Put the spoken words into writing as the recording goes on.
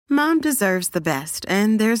Mom deserves the best,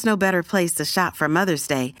 and there's no better place to shop for Mother's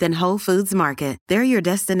Day than Whole Foods Market. They're your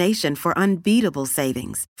destination for unbeatable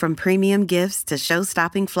savings, from premium gifts to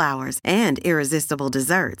show-stopping flowers and irresistible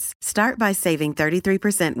desserts. Start by saving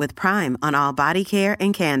 33% with Prime on all body care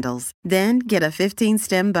and candles. Then get a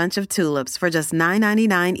 15-stem bunch of tulips for just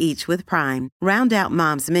 $9.99 each with Prime. Round out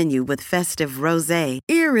Mom's menu with festive rosé,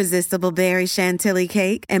 irresistible berry chantilly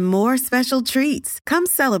cake, and more special treats. Come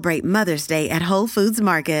celebrate Mother's Day at Whole Foods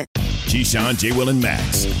Market. Keyshawn, J. Will, and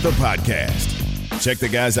Max, the podcast. Check the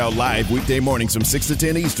guys out live weekday mornings from 6 to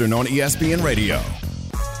 10 Eastern on ESPN Radio.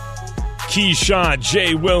 Keyshawn,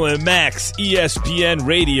 J. Will, and Max, ESPN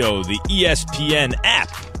Radio, the ESPN app,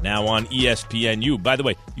 now on ESPNU. By the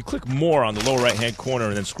way, you click more on the lower right-hand corner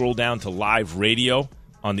and then scroll down to live radio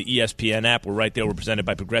on the ESPN app. We're right there. We're presented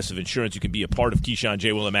by Progressive Insurance. You can be a part of Keyshawn,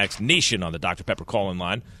 J. Will, and Max Nation on the Dr. Pepper call-in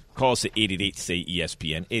line. Call us at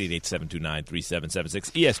 888-SAY-ESPN,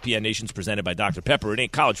 888-729-3776. ESPN Nation's presented by Dr. Pepper. It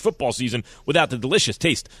ain't college football season without the delicious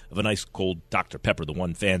taste of a nice cold Dr. Pepper, the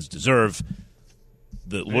one fans deserve.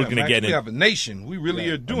 We're going to get in. We have a nation. We really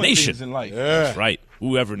are doing things in life. Yeah. That's right.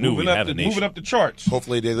 Whoever knew we'd have a nation. Moving up the charts.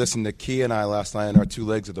 Hopefully they listened to Key and I last night on our two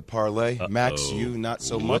legs of the parlay. Max, you not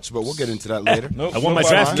so much, but we'll get into that later. Nope, I won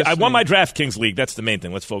my DraftKings league. That's the main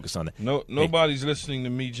thing. Let's focus on that. Nobody's listening to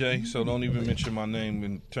me, Jay, so don't even mention my name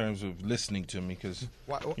in terms of listening to me because,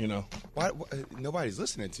 Why, nobody's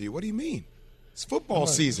listening to you. What do you mean? It's football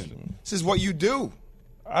season. This is what you do.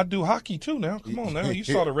 I do hockey, too, now. Come on, now. You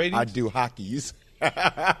saw the ratings. I do hockey.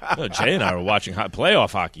 No, Jay and I were watching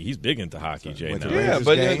playoff hockey. He's big into hockey, Jay. Now. Yeah,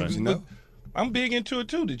 but I'm big into it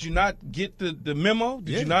too. Did you not get the memo?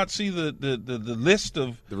 Did you not see the list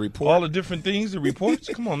of the report, all the different things, the reports?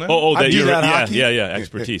 Come on now.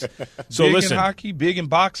 Expertise. So big listen, in hockey, big in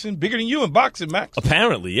boxing, bigger than you in boxing, Max.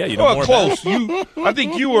 Apparently, yeah. You know more close. I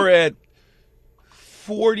think you were at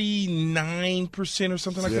 49% or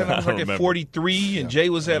something like that. I was like at 43, and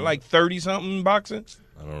Jay was at like 30-something in boxing.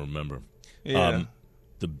 I don't remember. Yeah.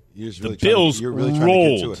 The Bills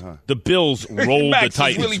rolled. The Bills rolled the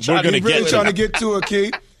Titans. We're going to get trying to get to it,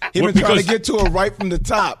 Keith. He's been trying to get to it right from the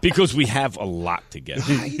top. Because we have a lot to get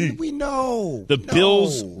to. We know. The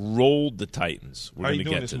Bills rolled the Titans. We're How going you to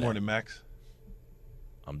doing get this to morning, that. Max?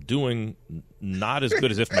 I'm doing not as good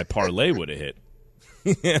as if my parlay would have hit.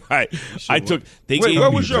 What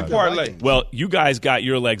was your parlay? Well, you guys got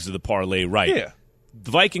your legs of the parlay right. Yeah. The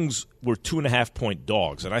Vikings were 2.5-point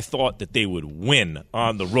dogs, and I thought that they would win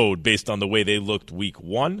on the road based on the way they looked week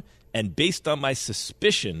one and based on my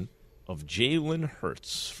suspicion of Jalen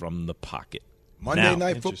Hurts from the pocket. Monday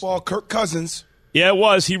Night Football, Kirk Cousins. Yeah, it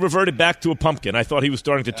was. He reverted back to a pumpkin. I thought he was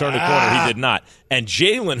starting to turn the corner. He did not. And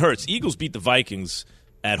Jalen Hurts, Eagles beat the Vikings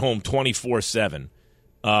at home 24-7.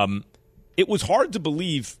 It was hard to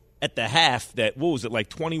believe at the half that, what was it, like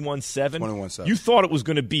 21-7? 21-7. You thought it was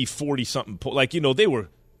going to be 40-something. They were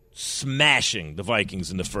smashing the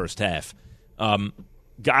Vikings in the first half. I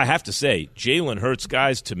have to say, Jalen Hurts,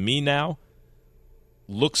 guys, to me now,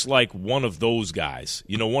 looks like one of those guys.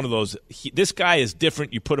 One of those. This guy is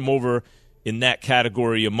different. You put him over in that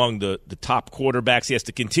category among the top quarterbacks. He has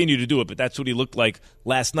to continue to do it, but that's what he looked like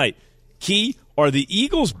last night. Key, are the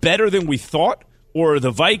Eagles better than we thought, or are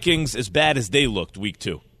the Vikings as bad as they looked week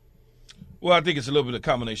two? Well, I think it's a little bit of a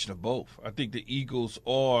combination of both. I think the Eagles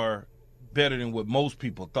are better than what most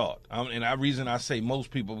people thought. And the reason I say most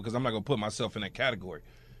people, because I'm not going to put myself in that category.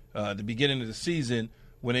 The beginning of the season,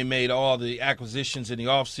 when they made all the acquisitions in the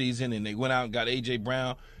offseason and they went out and got A.J.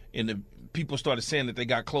 Brown, and the people started saying that they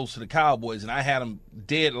got close to the Cowboys, and I had them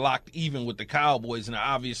deadlocked even with the Cowboys, and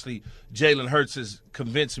obviously Jalen Hurts has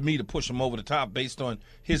convinced me to push him over the top based on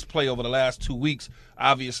his play over the last 2 weeks.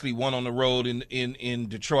 Obviously, one on the road in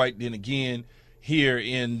Detroit, then again here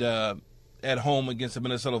at home against the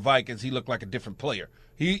Minnesota Vikings. He looked like a different player.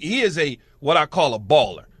 He is what I call a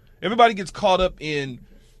baller. Everybody gets caught up in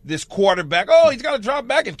this quarterback. Oh, he's got to drop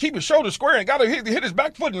back and keep his shoulders square and got to hit his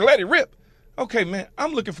back foot and let it rip. Okay, man,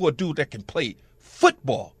 I'm looking for a dude that can play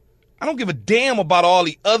football. I don't give a damn about all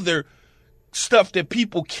the other stuff that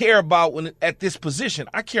people care about at this position.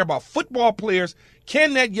 I care about football players.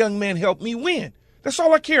 Can that young man help me win? That's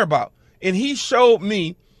all I care about. And he showed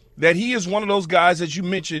me that he is one of those guys, as you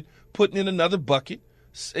mentioned, putting in another bucket.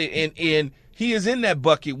 And he is in that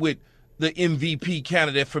bucket with the MVP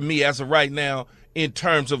candidate for me as of right now in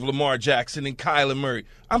terms of Lamar Jackson and Kyler Murray.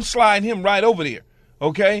 I'm sliding him right over there.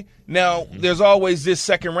 Okay? Now, there's always this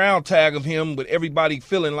second round tag of him with everybody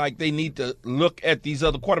feeling like they need to look at these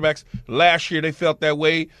other quarterbacks. Last year they felt that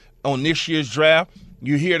way on this year's draft.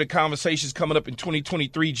 You hear the conversations coming up in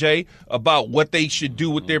 2023, Jay, about what they should do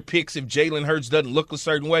with their picks if Jalen Hurts doesn't look a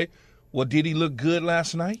certain way. Well, did he look good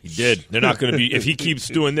last night? He did. They're not going to be – if he keeps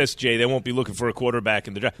doing this, Jay, they won't be looking for a quarterback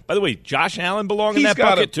in the draft. By the way, Josh Allen belong in that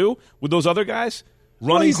bucket too with those other guys?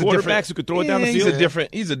 Running quarterbacks who could throw it down the field?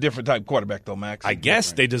 He's a different type of quarterback, though, Max. I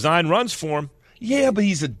guess they design runs for him. Yeah, but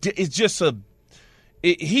he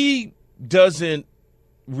doesn't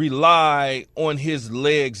rely on his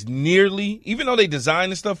legs nearly. Even though they design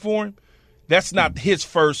the stuff for him, that's not his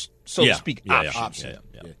first, so to speak, option.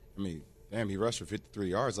 Yeah. I mean, damn, he rushed for 53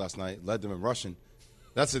 yards last night, led them in rushing.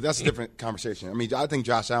 That's a different conversation. I mean, I think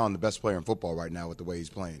Josh Allen the best player in football right now with the way he's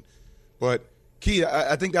playing. But, Key,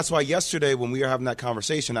 I think that's why yesterday when we were having that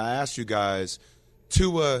conversation, I asked you guys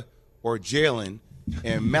Tua or Jalen,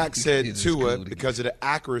 and Max said Tua because of the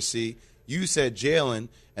accuracy. You said Jalen,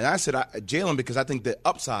 and I said Jalen because I think the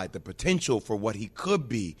upside, the potential for what he could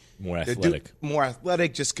be. More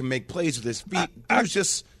athletic. Just can make plays with his feet.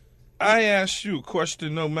 I asked you a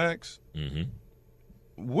question, though, Max. Mm-hmm.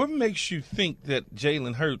 What makes you think that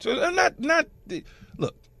Jalen Hurts? Look, I'm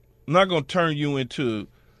not going to turn you into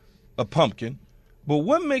a pumpkin, but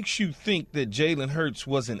what makes you think that Jalen Hurts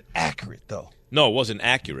wasn't accurate, though? No, it wasn't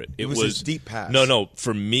accurate. It was his deep pass. No.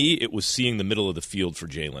 For me, it was seeing the middle of the field for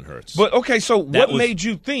Jalen Hurts. But, okay, so what made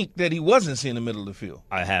you think that he wasn't seeing the middle of the field?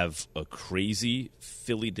 I have a crazy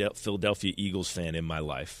Philadelphia Eagles fan in my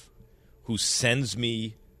life who sends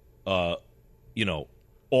me all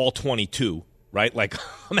 22, right? Like,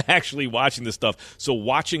 I'm actually watching this stuff. So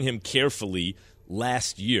watching him carefully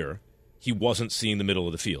last year, he wasn't seeing the middle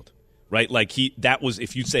of the field, right? Like,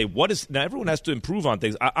 if you say, now everyone has to improve on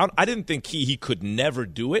things. I didn't think he could never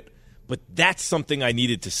do it, but that's something I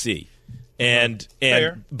needed to see. And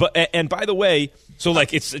by the way, so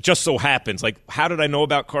like it just so happens, like, how did I know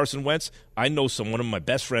about Carson Wentz? I know one of my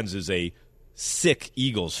best friends is a sick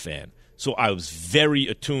Eagles fan. So I was very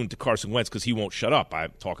attuned to Carson Wentz because he won't shut up. I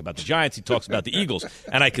talk about the Giants, he talks about the Eagles,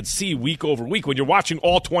 and I could see week over week when you're watching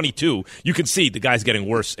all 22, you can see the guy's getting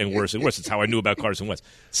worse and worse and worse. It's how I knew about Carson Wentz.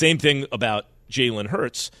 Same thing about Jalen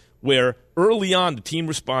Hurts, where early on the team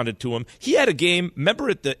responded to him. He had a game,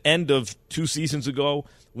 remember at the end of 2 seasons ago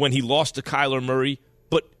when he lost to Kyler Murray?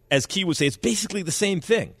 But as Key would say, it's basically the same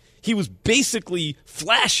thing. He was basically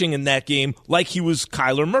flashing in that game like he was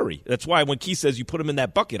Kyler Murray. That's why when Key says you put him in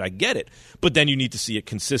that bucket, I get it. But then you need to see it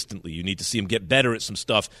consistently. You need to see him get better at some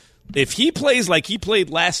stuff. If he plays like he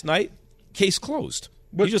played last night, case closed.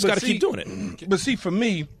 You just got to keep doing it. But see, for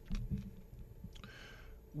me,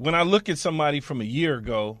 when I look at somebody from a year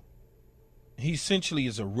ago, he essentially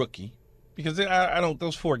is a rookie. Because I don't,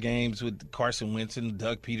 those 4 games with Carson Wentz and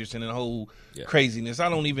Doug Peterson and the whole craziness, I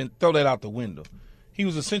don't even throw that out the window. He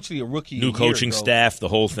was essentially a rookie. New coaching staff, the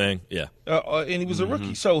whole thing. Yeah. And he was a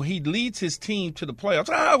rookie. So he leads his team to the playoffs.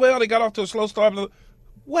 They got off to a slow start.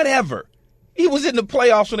 Whatever. He was in the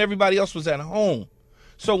playoffs when everybody else was at home.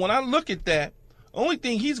 So when I look at that, the only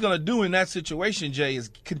thing he's going to do in that situation, Jay, is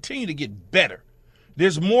continue to get better.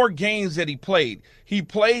 There's more games that he played. He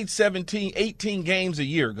played 18 games a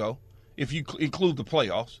year ago, if you include the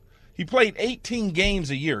playoffs. He played 18 games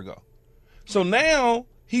a year ago. So now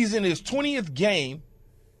he's in his 20th game.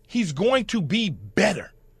 He's going to be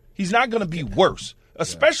better. He's not going to be worse,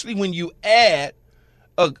 especially when you add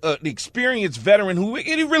an experienced veteran who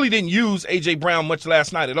he really didn't use A.J. Brown much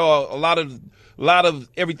last night at all. A lot of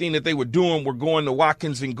everything that they were doing were going to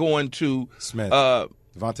Watkins and going to Smith.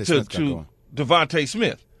 Devontae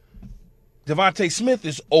Smith. Devontae Smith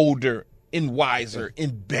is older and wiser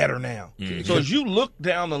and better now. Mm-hmm. So as you look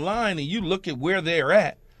down the line and you look at where they're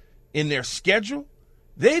at in their schedule,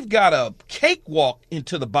 they've got a cakewalk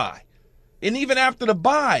into the bye. And even after the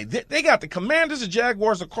bye, they got the Commanders, the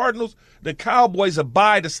Jaguars, the Cardinals, the Cowboys, the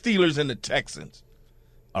bye, the Steelers, and the Texans.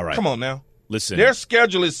 All right. Come on now. Listen. Their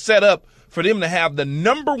schedule is set up for them to have the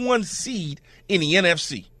number 1 seed in the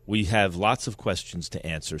NFC. We have lots of questions to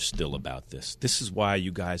answer still about this. This is why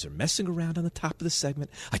you guys are messing around on the top of the segment.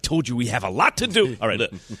 I told you we have a lot to do. All right,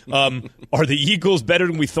 look. Are the Eagles better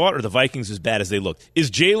than we thought, or the Vikings as bad as they look? Is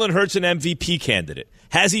Jalen Hurts an MVP candidate?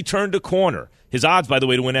 Has he turned a corner? His odds, by the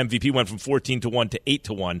way, to win MVP went from 14-1 to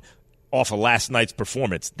 8-1 off of last night's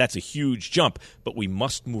performance. That's a huge jump, but we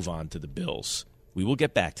must move on to the Bills. We will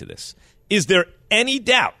get back to this. Is there any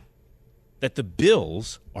doubt that the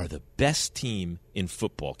Bills are the best team in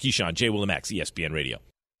football? Keyshawn, J. Will and Max, ESPN Radio.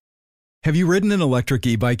 Have you ridden an electric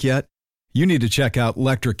e-bike yet? You need to check out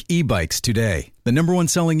Electric E-Bikes today, the #1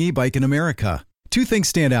 selling e-bike in America. 2 things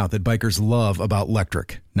stand out that bikers love about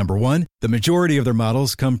Electric. Number 1, the majority of their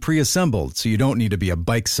models come pre-assembled, so you don't need to be a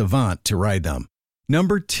bike savant to ride them.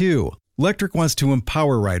 Number 2, Electric wants to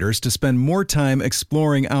empower riders to spend more time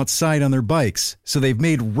exploring outside on their bikes, so they've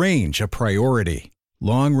made range a priority.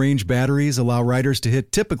 Long-range batteries allow riders to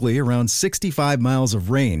hit typically around 65 miles of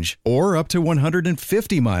range or up to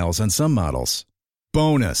 150 miles on some models.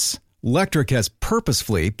 Bonus, Lectric has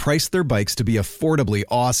purposefully priced their bikes to be affordably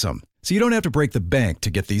awesome, so you don't have to break the bank to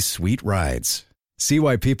get these sweet rides. See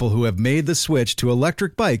why people who have made the switch to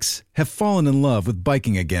electric bikes have fallen in love with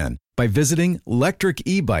biking again by visiting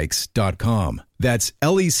lectricebikes.com. That's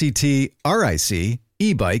LECTRIC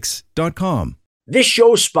ebikes.com. This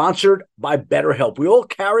show is sponsored by BetterHelp. We all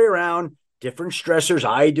carry around different stressors.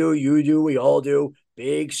 I do, you do, we all do,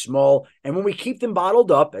 big, small. And when we keep them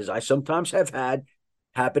bottled up, as I sometimes have had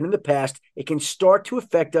happen in the past, it can start to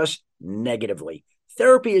affect us negatively.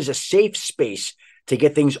 Therapy is a safe space to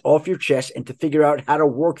get things off your chest and to figure out how to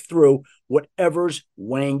work through whatever's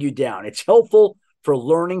weighing you down. It's helpful for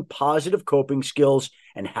learning positive coping skills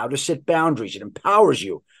and how to set boundaries. It empowers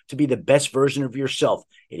you to be the best version of yourself.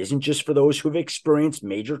 It isn't just for those who have experienced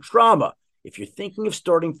major trauma. If you're thinking of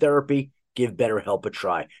starting therapy, give BetterHelp a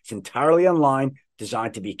try. It's entirely online,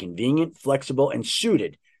 designed to be convenient, flexible, and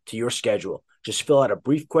suited to your schedule. Just fill out a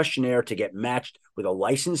brief questionnaire to get matched with a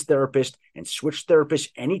licensed therapist and switch therapists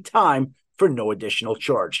anytime for no additional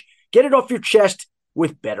charge. Get it off your chest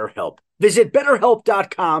with BetterHelp. Visit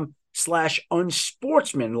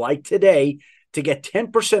BetterHelp.com/unsportsmanlike today to get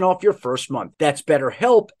 10% off your first month. That's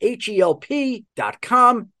BetterHelp,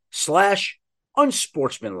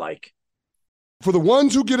 HELP.com/unsportsmanlike. For the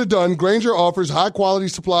ones who get it done, Grainger offers high-quality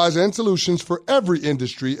supplies and solutions for every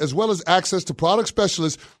industry, as well as access to product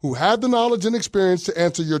specialists who have the knowledge and experience to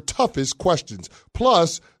answer your toughest questions.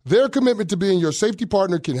 Plus, their commitment to being your safety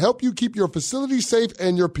partner can help you keep your facility safe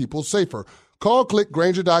and your people safer. Call, click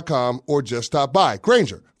Grainger.com, or just stop by.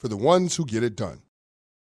 Grainger, for the ones who get it done.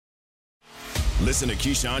 Listen to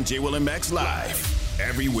Keyshawn, J. Will, and Max live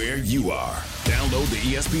everywhere you are. Download the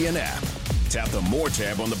ESPN app. Tap the More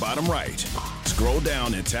tab on the bottom right. Scroll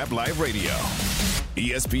down and tap Live Radio.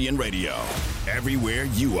 ESPN Radio, everywhere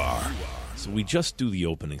you are. So we just do the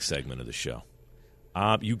opening segment of the show.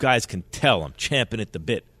 You guys can tell I'm champing at the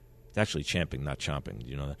bit. It's actually champing, not chomping.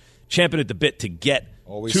 You know that? Champing at the bit to get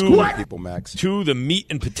Always schooling people, Max. to the meat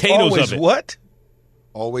and potatoes Always of it. What?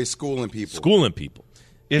 Always schooling people. Schooling people.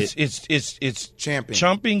 It's champing.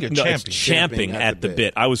 Chumping or No, champing? it's champing at the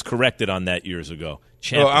bit. I was corrected on that years ago.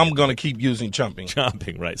 Well, I'm going to keep using chumping.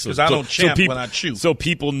 Chomping, right? Because I don't champ when I chew. So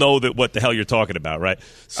people know that what the hell you're talking about, right?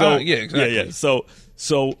 So yeah, exactly. Yeah.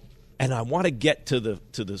 So, and I want to get to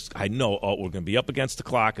this. I know we're going to be up against the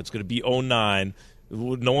clock. It's going to be 09.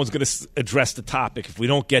 No one's going to address the topic if we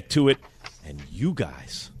don't get to it. And you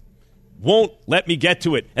guys won't let me get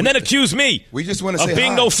to it, and then accuse me. We just want to say of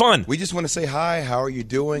being hi. no fun. We just want to say hi. How are you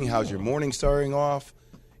doing? How's your morning starting off?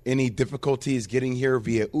 Any difficulties getting here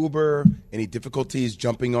via Uber? Any difficulties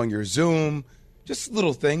jumping on your Zoom? Just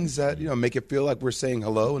little things that make it feel like we're saying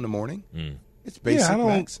hello in the morning. It's basic,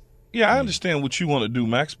 Max. Yeah, I understand what you want to do,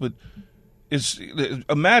 Max, but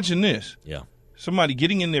imagine this. Yeah. Somebody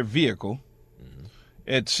getting in their vehicle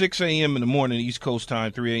at 6 a.m. in the morning, East Coast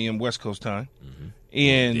time, 3 a.m. West Coast time.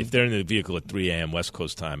 And if they're in the vehicle at 3 a.m. West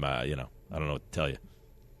Coast time, I don't know what to tell you.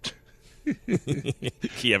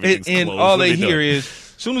 Everything's and closed. all What they are hear doing? is,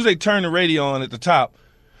 as soon as they turn the radio on at the top,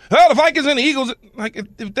 oh, the Vikings and the Eagles. Like,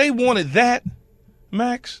 if they wanted that,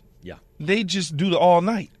 Max, Yeah. they just do the all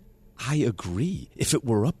night. I agree. If it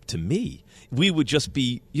were up to me, we would just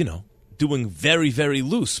be, doing very, very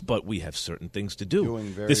loose, but we have certain things to do.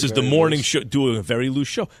 This is the morning show, doing a very loose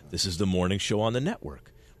show. This is the morning show on the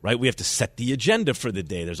network, right? We have to set the agenda for the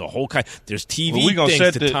day. There's a whole there's TV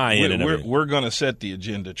things to tie in and everything. We're going to set the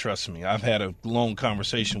agenda, trust me. I've had a long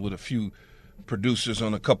conversation with a few producers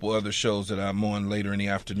on a couple other shows that I'm on later in the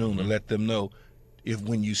afternoon to let them know,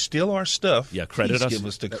 when you steal our stuff, credit please us. give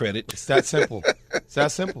us the credit. It's that simple. It's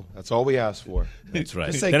that simple. That's all we ask for. That's right.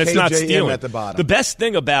 Just say Then it's not KJM stealing. at the bottom. The best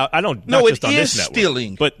thing about not it just on this is network,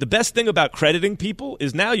 stealing. but the best thing about crediting people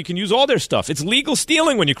is now you can use all their stuff. It's legal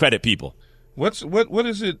stealing when you credit people. What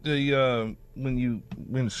is it when you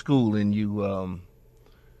in school and you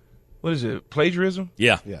what is it, plagiarism?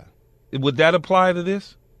 Yeah. Would that apply to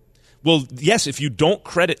this? Well, yes. If you don't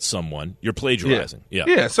credit someone, you're plagiarizing.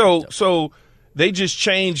 Yeah. So they just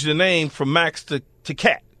changed the name from Max to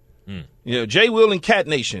Cat. J. Will and Cat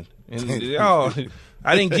Nation. And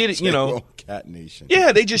I didn't get it. Cat Nation.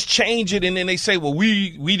 Yeah, they just change it and then they say, well,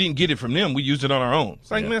 we didn't get it from them. We used it on our own.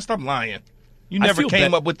 It's like, man, stop lying. You never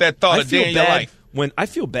came up with that thought a day in your life. I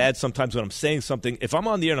feel bad sometimes when I'm saying something. If I'm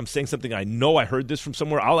on the air and I'm saying something, I know I heard this from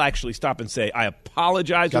somewhere, I'll actually stop and say, I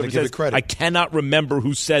apologize. Gotta give it credit. I cannot remember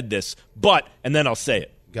who said this, and then I'll say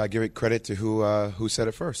it. Got to give it credit to who said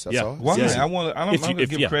it first. That's all. Why? Yeah. I'm going to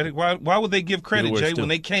give credit. Why would they give credit, Jay, too. when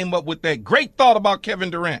they came up with that great thought about Kevin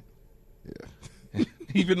Durant? Yeah.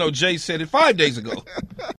 Even though Jay said it 5 days ago.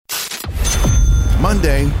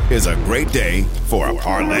 Monday is a great day for a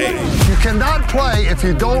parlay. You cannot play if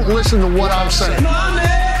you don't listen to what I'm saying.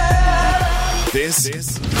 This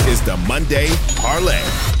is the Monday Parlay.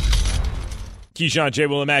 Keyshawn, J.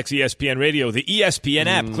 Will, and Max, ESPN Radio, the ESPN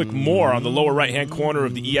app. Click more on the lower right-hand corner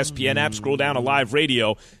of the ESPN app. Scroll down to live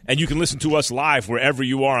radio, and you can listen to us live wherever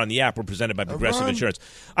you are on the app. We're presented by Progressive Insurance.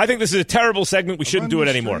 I think this is a terrible segment. We shouldn't do it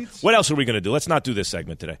anymore. What else are we going to do? Let's not do this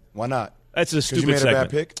segment today. Why not? That's a stupid you made segment. a bad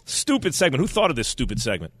pick? Stupid segment. Who thought of this stupid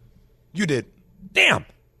segment? You did. Damn.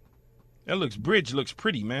 That bridge looks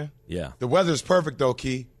pretty, man. Yeah. The weather's perfect, though,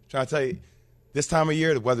 Key. Trying to tell you, this time of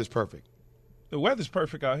year, the weather's perfect. The weather's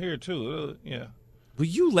perfect out here, too. Yeah. Will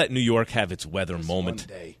you let New York have its weather moment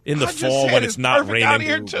day. in the I just fall said when it's not perfect raining? out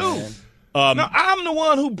here, too. No, I'm the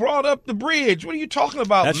one who brought up the bridge. What are you talking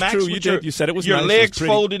about, That's Max? true. With You did. You said it was your nice. It was legs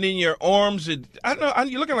pretty. folded in your arms. And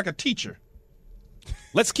you're looking like a teacher.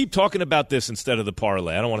 Let's keep talking about this instead of the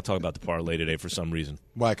parlay. I don't want to talk about the parlay today for some reason.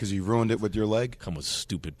 Why? Because you ruined it with your leg? Come with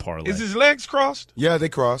stupid parlay. Is his legs crossed? Yeah, they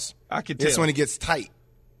cross. I can tell. It's when it gets tight.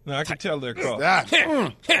 No, I can tell they're crossed.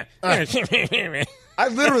 I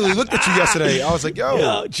literally looked at you yesterday. I was like,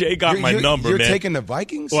 yo. Jay got my number, you're man. You're taking the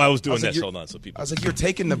Vikings? Well, I was doing like, this. Hold on. So people. I was like, you're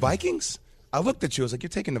taking the Vikings? I looked at you. I was like, you're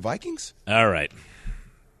taking the Vikings? All right.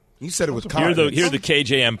 You said it with Here are confidence. the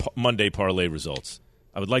KJM Monday parlay results.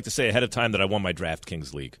 I would like to say ahead of time that I won my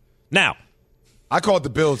DraftKings league. Now, I called the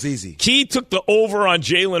Bills easy. Key took the over on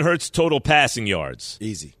Jalen Hurts' total passing yards.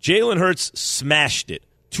 Easy. Jalen Hurts smashed it.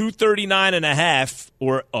 239.5,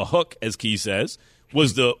 or a hook, as Key says,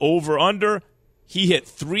 was the over-under. He hit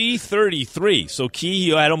 333. So, Key,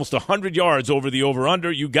 you had almost 100 yards over the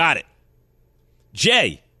over-under. You got it.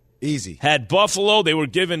 Jay. Easy. Had Buffalo. They were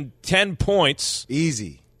given 10 points.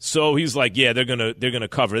 Easy. So he's like, yeah, they're gonna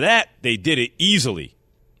cover that. They did it easily.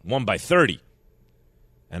 Won by 30.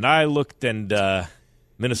 And I looked, and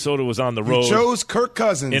Minnesota was on the road. You chose Kirk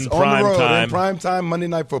Cousins in on prime the road time. in prime time Monday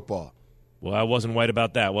Night Football. Well, I wasn't right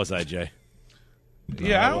about that, was I, Jay?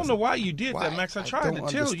 Yeah, I don't know why you did that, Max. I tried to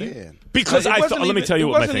tell you. Because I thought, let me tell you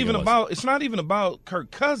what my thinking was. It's not even about Kirk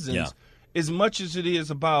Cousins as much as it is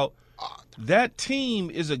about that team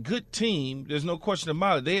is a good team. There's no question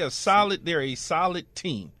about it. They're a solid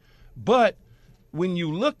team. But when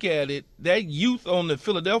you look at it, that youth on the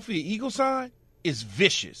Philadelphia Eagles side is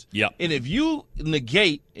vicious. Yeah. And if you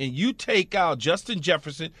negate and you take out Justin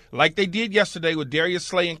Jefferson, like they did yesterday with Darius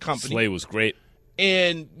Slay and company. Slay was great.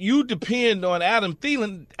 And you depend on Adam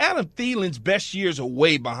Thielen. Adam Thielen's best years are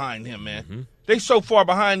way behind him, man. Mm-hmm. They so far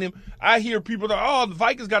behind him. I hear people that, the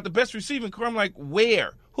Vikings got the best receiving core. I'm like,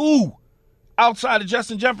 where? Who? Outside of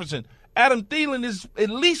Justin Jefferson. Adam Thielen is at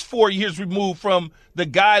least 4 years removed from the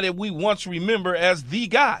guy that we once remember as the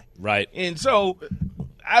guy. Right. And so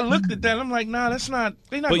I looked at that, and I'm like, nah, that's not –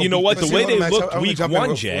 they're not. But you know what? The way they looked week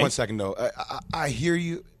one, Jay. 1 second, though. I hear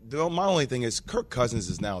you. My only thing is Kirk Cousins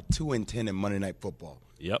is now 2-10 in Monday Night Football.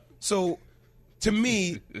 Yep. So, to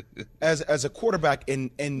me, as a quarterback,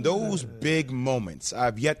 in those big moments,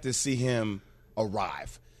 I've yet to see him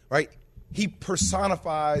arrive, right? He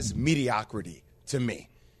personifies mediocrity to me.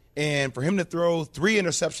 And for him to throw 3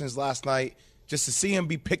 interceptions last night, just to see him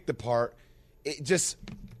be picked apart,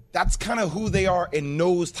 that's kind of who they are in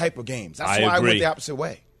those type of games. That's why I went the opposite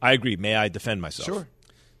way. I agree. May I defend myself? Sure.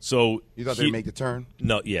 So you thought they'd make the turn?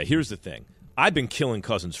 No, yeah, here's the thing. I've been killing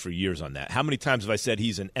Cousins for years on that. How many times have I said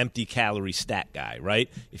he's an empty calorie stat guy, right?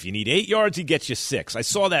 If you need 8 yards, he gets you 6. I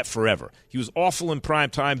saw that forever. He was awful in prime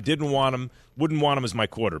time, didn't want him, wouldn't want him as my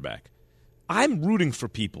quarterback. I'm rooting for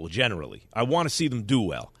people generally. I want to see them do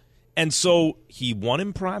well. And so he won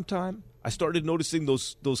in prime time. I started noticing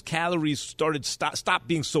those calories started stop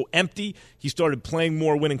being so empty. He started playing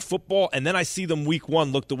more winning football, and then I see them week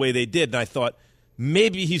one look the way they did, and I thought,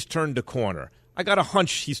 maybe he's turned the corner. I got a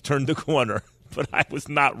hunch he's turned the corner, but I was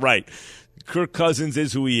not right. Kirk Cousins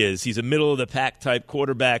is who he is. He's a middle-of-the-pack type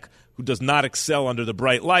quarterback who does not excel under the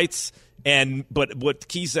bright lights. But what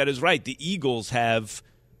Key said is right. The Eagles have,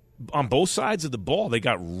 on both sides of the ball, they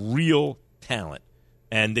got real talent,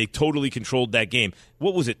 and they totally controlled that game.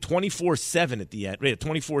 What was it, 24-7 at the end? Right,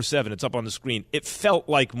 24-7, it's up on the screen. It felt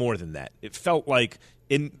like more than that. It felt like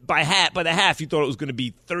by the half, you thought it was going to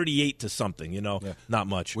be 38 to something, Not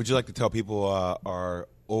much. Would you like to tell people our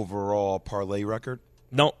overall parlay record?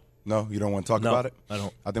 No. No, you don't want to talk about it? I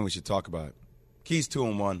don't. I think we should talk about it. Key's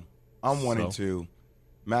 2-1. I'm 1-2.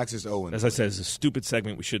 Max is 0-3. As I said, it's a stupid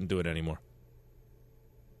segment. We shouldn't do it anymore.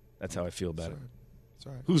 That's how I feel about it. It's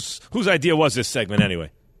all right. Whose idea was this segment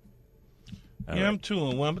anyway? Yeah, I'm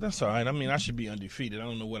 2-1, but that's all right. I mean, I should be undefeated. I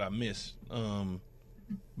don't know what I missed.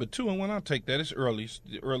 But 2-1, I'll take that. It's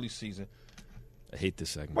the early season. I hate this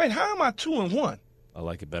segment. Wait, how am I 2-1? I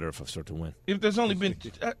like it better if I start to win. If there's only been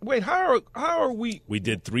wait, how are we? We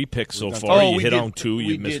did 3 picks so far. You hit on 2.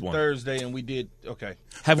 You missed 1. We did Thursday, and we did okay.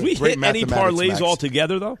 Have we hit any parlays Max.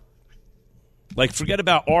 altogether though? Like, forget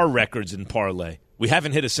about our records in parlay. We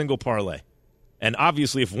haven't hit a single parlay. And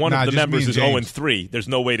obviously, if one of the members is 0-3, there's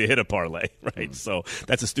no way to hit a parlay, right? So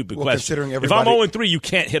that's a stupid question. If I'm 0-3, you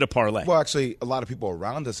can't hit a parlay. Well, actually, a lot of people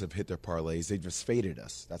around us have hit their parlays. They just faded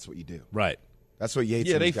us. That's what you do. Right. That's what Yates.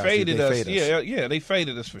 Yeah, they faded us. Yeah, they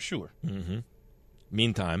faded us for sure. Mm-hmm.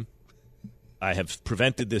 Meantime, I have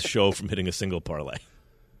prevented this show from hitting a single parlay,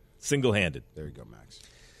 single-handed. There you go, Max.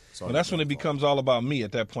 Well, that's when it becomes all about me.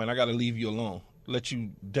 At that point, I got to leave you alone, let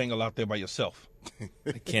you dangle out there by yourself.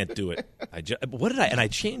 I can't do it. What did I? And I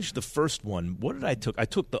changed the first one. What did I took? I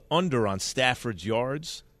took the under on Stafford's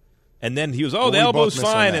yards, and then he was the elbow's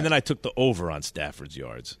fine, and then I took the over on Stafford's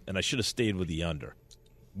yards, and I should have stayed with the under.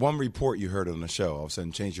 One report you heard on the show, all of a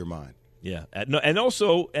sudden changed your mind. Yeah, and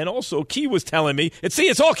also, Key was telling me.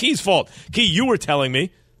 It's all Key's fault. Key, you were telling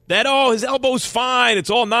me that his elbow's fine. It's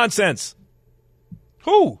all nonsense.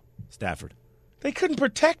 Who? Stafford. They couldn't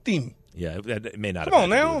protect him. Yeah, it may not. Come on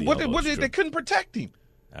now, they couldn't protect him.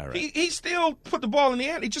 All right. He still put the ball in the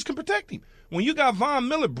air. They just couldn't protect him. When you got Von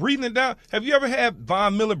Miller breathing down, have you ever had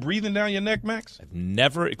Von Miller breathing down your neck, Max? I've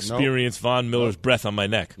never experienced Von Miller's breath on my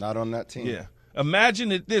neck. Not on that team. Yeah.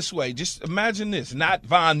 Imagine it this way. Just imagine this. Not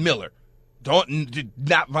Von Miller.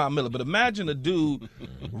 Not Von Miller, but imagine a dude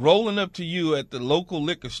rolling up to you at the local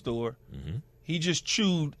liquor store. Mm-hmm. He just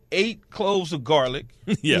chewed 8 cloves of garlic.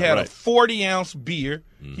 He had a 40-ounce beer.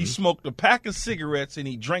 Mm-hmm. He smoked a pack of cigarettes, and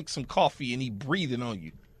he drank some coffee, and he breathing on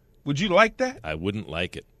you. Would you like that? I wouldn't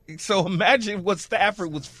like it. So imagine what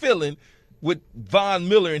Stafford was feeling with Von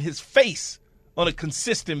Miller in his face on a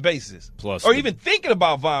consistent basis. Plus, or even thinking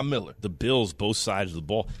about Von Miller. The Bills, both sides of the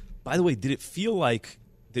ball. By the way, did it feel like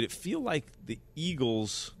the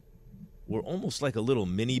Eagles were almost like a little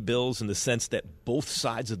mini Bills in the sense that both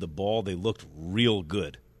sides of the ball, they looked real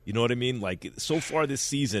good? You know what I mean? Like, so far this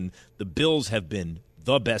season, the Bills have been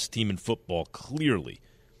the best team in football, clearly.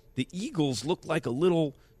 The Eagles looked like a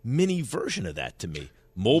little mini version of that to me.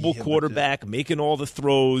 Mobile quarterback, making all the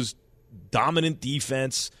throws, dominant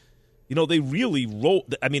defense. You know, they really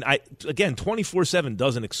rolled. I mean, 24/7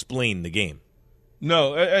 doesn't explain the game.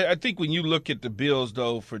 No, I think when you look at the Bills,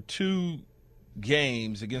 though, for 2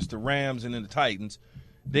 games against the Rams and then the Titans,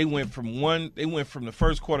 they went from the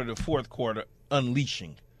first quarter to fourth quarter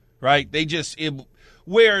unleashing, right?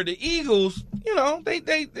 Where the Eagles,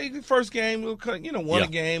 the first game, won a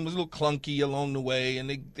game, was a little clunky along the way, and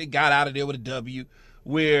they got out of there with a W.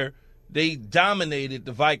 Where they dominated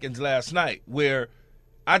the Vikings last night, where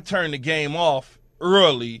I turned the game off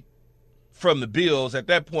early from the Bills. At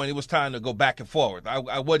that point, it was time to go back and forth.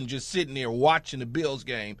 I wasn't just sitting there watching the Bills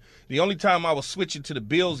game. The only time I was switching to the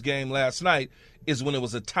Bills game last night is when it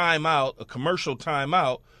was a timeout, a commercial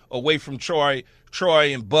timeout, away from Troy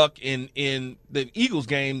and Buck in the Eagles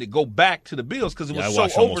game to go back to the Bills because it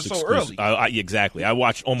was so early. Exactly. I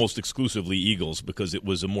watched almost exclusively Eagles because it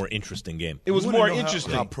was a more interesting game. It was more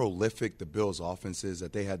interesting. How prolific the Bills' offense is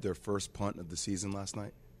that they had their first punt of the season last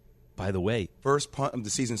night. By the way. First punt of the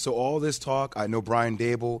season. So all this talk, I know Brian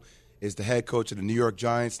Daboll is the head coach of the New York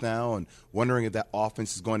Giants now and wondering if that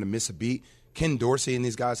offense is going to miss a beat. Ken Dorsey and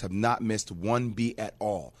these guys have not missed one beat at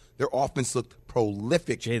all. Their offense looked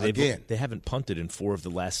prolific again. They haven't punted in 4 of the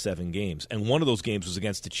last 7 games. And one of those games was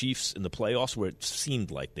against the Chiefs in the playoffs where it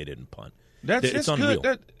seemed like they didn't punt. It's unreal.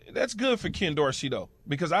 That's good for Ken Dorsey, though,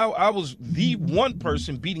 because I was the one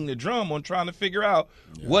person beating the drum on trying to figure out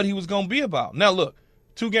what he was going to be about. Now, look,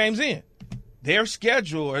 2 games in. Their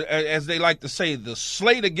schedule, as they like to say, the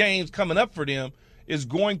slate of games coming up for them is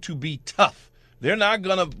going to be tough. They're not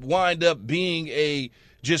going to wind up being a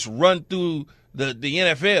just run through the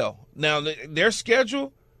NFL. Now, their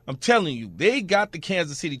schedule, I'm telling you, they got the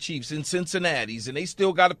Kansas City Chiefs and Cincinnati's, and they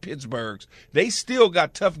still got the Pittsburghs. They still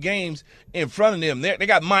got tough games in front of them. They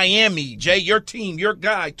got Miami, Jay, your team, your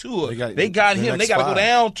guy, Tua. They got him. They got to go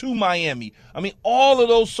down to Miami. I mean, all of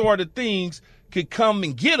those sort of things could come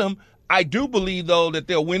and get them. I do believe, though, that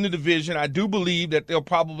they'll win the division. I do believe that they'll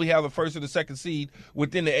probably have the first or the second seed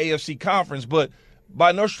within the AFC conference. But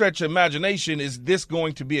by no stretch of imagination is this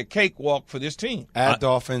going to be a cakewalk for this team. At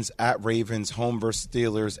Dolphins, at Ravens, home versus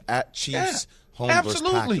Steelers, at Chiefs, home versus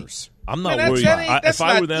Packers. I'm not worried. If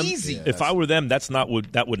I were them, easy. If I were them, that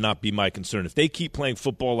would not be my concern. If they keep playing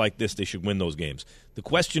football like this, they should win those games. The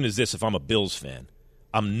question is this: if I'm a Bills fan,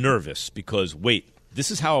 I'm nervous because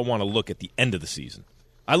this is how I want to look at the end of the season.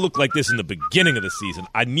 I look like this in the beginning of the season.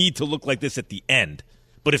 I need to look like this at the end.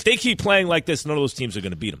 But if they keep playing like this, none of those teams are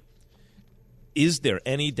going to beat them. Is there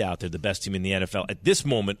any doubt they're the best team in the NFL? At this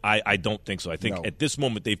moment, I don't think so. I think at this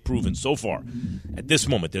moment they've proven so far. At this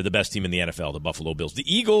moment, they're the best team in the NFL, the Buffalo Bills. The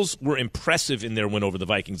Eagles were impressive in their win over the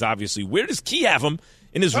Vikings, obviously. Where does Key have them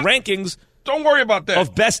in his rankings? Don't worry about that.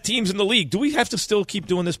 Of best teams in the league. Do we have to still keep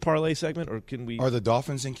doing this parlay segment, or can we? Are the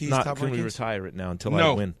Dolphins in Key's top rankings? Can we retire it now until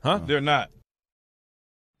I win? They're not.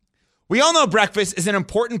 We all know breakfast is an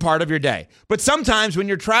important part of your day, but sometimes when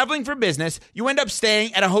you're traveling for business, you end up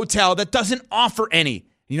staying at a hotel that doesn't offer any.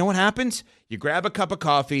 You know what happens? You grab a cup of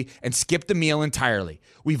coffee and skip the meal entirely.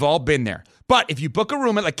 We've all been there. But if you book a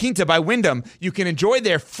room at La Quinta by Wyndham, you can enjoy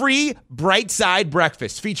their free Bright Side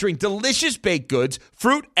breakfast featuring delicious baked goods,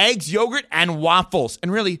 fruit, eggs, yogurt, and waffles.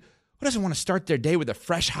 And really, who doesn't want to start their day with a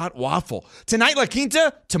fresh hot waffle? Tonight, La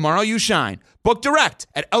Quinta, tomorrow you shine. Book direct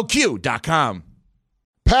at LQ.com.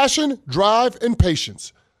 Passion, drive, and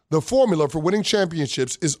patience. The formula for winning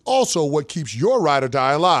championships is also what keeps your ride or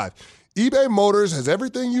die alive. eBay Motors has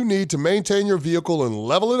everything you need to maintain your vehicle and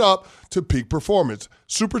level it up to peak performance.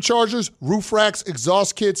 Superchargers, roof racks,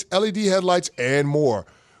 exhaust kits, LED headlights, and more.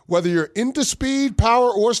 Whether you're into speed, power,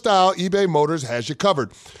 or style, eBay Motors has you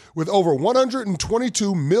covered. With over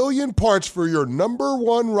 122 million parts for your number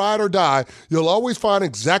one ride or die, you'll always find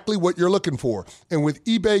exactly what you're looking for. And with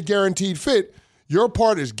eBay Guaranteed Fit, your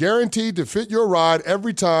part is guaranteed to fit your ride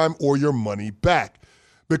every time or your money back.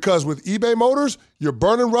 Because with eBay Motors, you're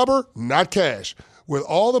burning rubber, not cash. With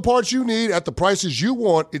all the parts you need at the prices you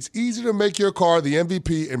want, it's easy to make your car the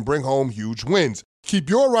MVP and bring home huge wins. Keep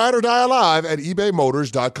your ride or die alive at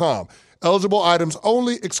ebaymotors.com. Eligible items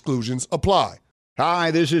only. Exclusions apply.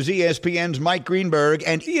 Hi, this is ESPN's Mike Greenberg,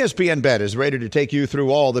 and ESPN Bet is ready to take you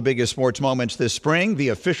through all the biggest sports moments this spring. The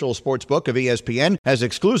official sports book of ESPN has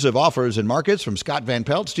exclusive offers and markets from Scott Van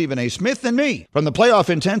Pelt, Stephen A. Smith, and me. From the playoff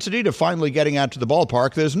intensity to finally getting out to the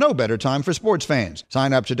ballpark, there's no better time for sports fans.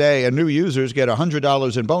 Sign up today, and new users get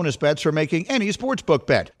 $100 in bonus bets for making any sportsbook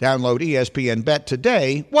bet. Download ESPN Bet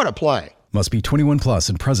today. What a play. Must be 21 plus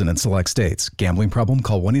and present in select states. Gambling problem?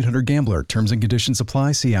 Call 1-800-GAMBLER. Terms and conditions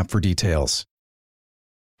apply. See app for details.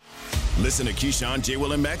 Listen to Keyshawn, J.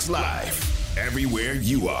 Will, and Max live everywhere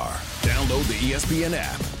you are. Download the ESPN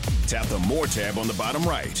app. Tap the More tab on the bottom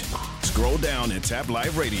right. Scroll down and tap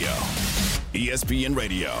Live Radio. ESPN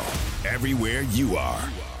Radio, everywhere you are.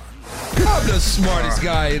 I'm the smartest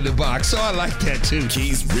guy in the box, so I like that too.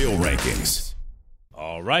 Key's Real Rankings.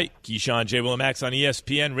 All right, Keyshawn, J. Will, and Max on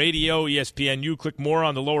ESPN Radio, ESPNU. Click more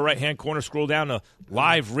on the lower right-hand corner. Scroll down to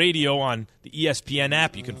Live Radio on the ESPN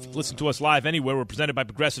app. You can listen to us live anywhere. We're presented by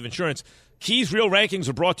Progressive Insurance. Key's Real Rankings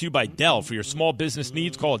are brought to you by Dell. For your small business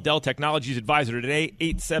needs, call a Dell Technologies Advisor today,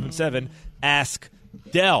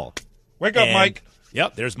 877-ASK-DELL. Wake up, Mike.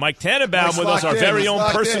 Yep, there's Mike Tannenbaum with us, our very own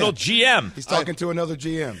personal GM. He's talking to another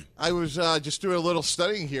GM. I was just doing a little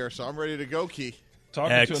studying here, so I'm ready to go, Key.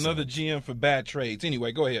 Talking to another GM for bad trades.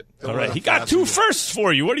 Anyway, go ahead. All right. He got 2 firsts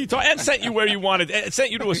for you. What are you talking? And sent you where you wanted. And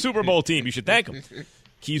sent you to a Super Bowl team. You should thank him.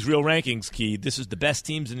 Key's Real Rankings, Key. This is the best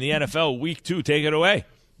teams in the NFL Week 2. Take it away.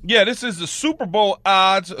 Yeah, this is the Super Bowl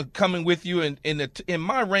odds coming with you. And in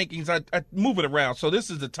my rankings, I move it around. So this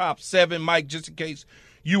is the top 7, Mike, just in case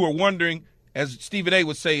you were wondering. As Stephen A.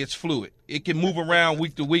 would say, it's fluid. It can move around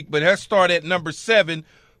week to week. But let's start at number 7.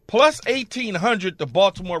 Plus 1,800, the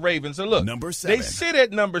Baltimore Ravens. And look, number 7. They sit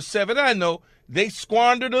at number 7. I know they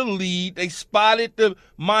squandered a lead. They spotted the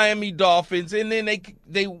Miami Dolphins, and then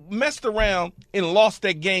they messed around and lost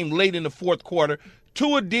that game late in the fourth quarter.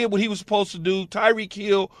 Tua did what he was supposed to do. Tyreek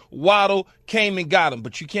Hill, Waddle came and got him.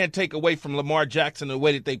 But you can't take away from Lamar Jackson the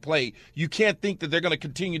way that they played. You can't think that they're going to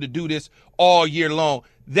continue to do this all year long.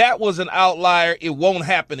 That was an outlier. It won't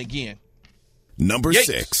happen again. Number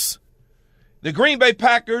 6. The Green Bay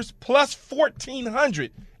Packers plus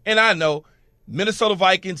 1,400. And I know Minnesota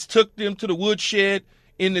Vikings took them to the woodshed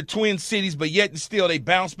in the Twin Cities, but yet and still they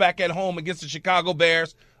bounced back at home against the Chicago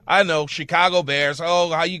Bears. I know, Chicago Bears.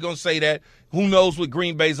 Oh, how you going to say that? Who knows what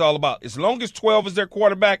Green Bay's all about? As long as 12 is their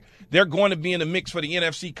quarterback, they're going to be in the mix for the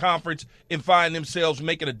NFC Conference and find themselves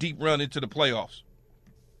making a deep run into the playoffs.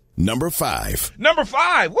 Number 5. Number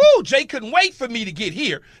 5. Woo, Jay couldn't wait for me to get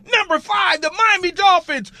here. Number 5, the Miami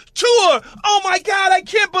Dolphins. Tua. Oh, my God, I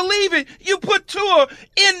can't believe it. You put Tua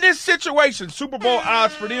in this situation. Super Bowl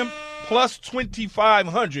odds for them, plus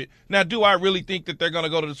 2,500. Now, do I really think that they're going to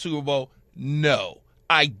go to the Super Bowl? No,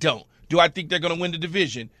 I don't. Do I think they're going to win the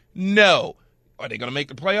division? No. Are they going to make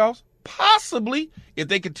the playoffs? Possibly, if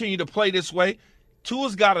they continue to play this way.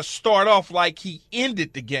 Tua's got to start off like he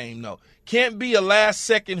ended the game, though. Can't be a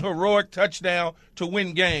last-second heroic touchdown to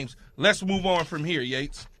win games. Let's move on from here,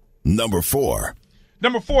 Yates. Number 4.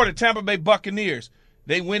 Number 4, the Tampa Bay Buccaneers.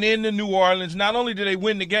 They went into New Orleans. Not only did they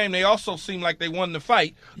win the game, they also seemed like they won the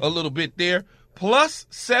fight a little bit there. Plus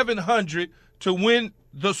 700 to win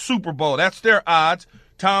the Super Bowl. That's their odds.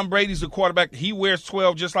 Tom Brady's the quarterback. He wears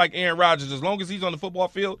 12 just like Aaron Rodgers. As long as he's on the football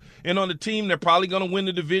field and on the team, they're probably going to win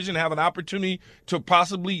the division, have an opportunity to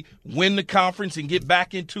possibly win the conference and get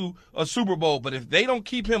back into a Super Bowl. But if they don't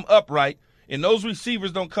keep him upright and those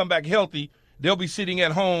receivers don't come back healthy, they'll be sitting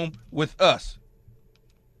at home with us.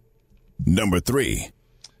 Number 3.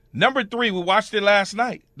 Number 3, we watched it last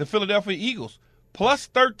night, the Philadelphia Eagles, plus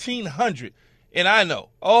 1,300. And I know,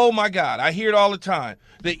 oh, my God, I hear it all the time.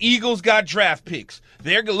 The Eagles got draft picks.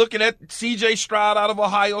 They're looking at C.J. Stroud out of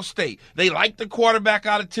Ohio State. They like the quarterback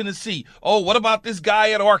out of Tennessee. Oh, what about this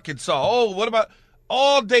guy at Arkansas? Oh, what about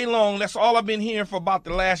all day long? That's all I've been hearing for about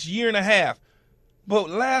the last year and a half. But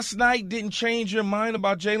last night didn't change your mind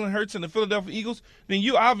about Jalen Hurts and the Philadelphia Eagles? Then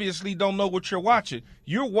you obviously don't know what you're watching.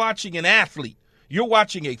 You're watching an athlete. You're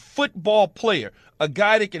watching a football player, a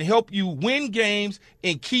guy that can help you win games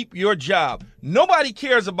and keep your job. Nobody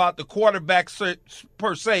cares about the quarterback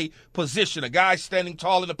per se position, a guy standing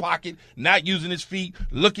tall in the pocket, not using his feet,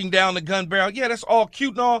 looking down the gun barrel. Yeah, that's all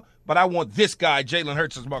cute and all, but I want this guy, Jalen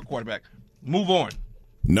Hurts, as my quarterback. Move on.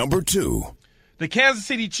 Number 2. The Kansas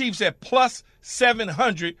City Chiefs at plus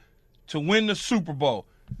 700 to win the Super Bowl.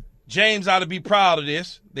 James ought to be proud of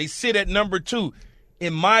this. They sit at number 2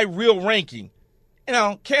 in my real ranking. You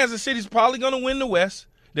know, Kansas City's probably going to win the West.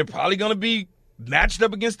 They're probably going to be matched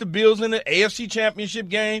up against the Bills in the AFC Championship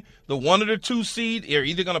game, the 1 or the 2 seed. They're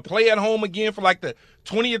either going to play at home again for like the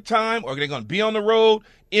 20th time or they're going to be on the road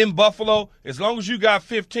in Buffalo. As long as you got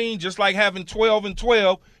 15, just like having 12 and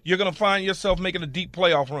 12, you're going to find yourself making a deep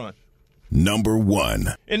playoff run. Number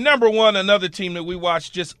 1. And number 1, another team that we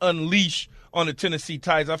watched just unleash on the Tennessee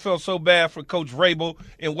Titans. I felt so bad for Coach Vrabel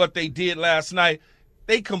and what they did last night.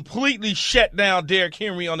 They completely shut down Derrick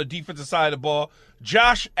Henry on the defensive side of the ball.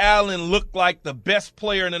 Josh Allen looked like the best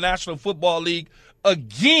player in the National Football League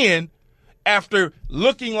again after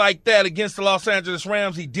looking like that against the Los Angeles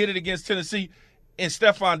Rams. He did it against Tennessee. And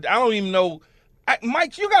Stephon, I don't even know.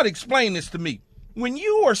 Mike, you got to explain this to me. When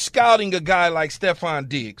you are scouting a guy like Stephon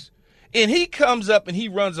Diggs, and he comes up and he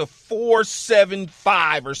runs a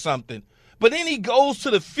 4.75 or something, but then he goes to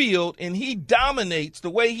the field and he dominates the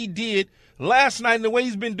way he did last night and the way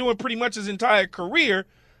he's been doing pretty much his entire career.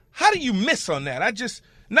 How do you miss on that?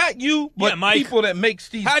 Not you, but Mike, people that make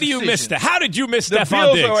these How do you decisions. miss that? How did you miss the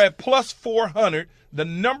Stephon Diggs? Bills are at plus 400, the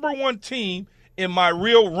number 1 team in my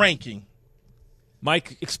real ranking.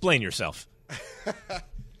 Mike, explain yourself.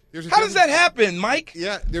 How does that happen, Mike?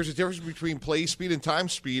 Yeah, there's a difference between play speed and time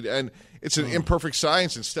speed, and it's an imperfect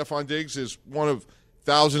science, and Stephon Diggs is one of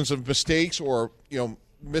thousands of mistakes or,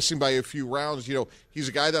 missing by a few rounds. He's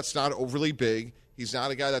a guy that's not overly big. He's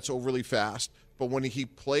not a guy that's overly fast. But when he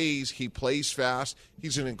plays fast.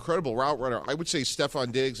 He's an incredible route runner. I would say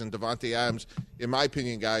Stephon Diggs and Davante Adams, in my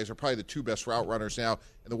opinion, guys, are probably the 2 best route runners now.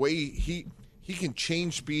 And the way he can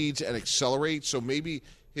change speeds and accelerate, so maybe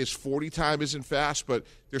his 40 time isn't fast, but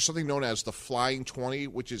there's something known as the flying 20,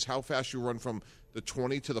 which is how fast you run from the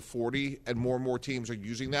 20 to the 40, and more teams are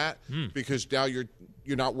using that because now you're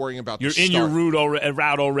not worrying about you're the in start. your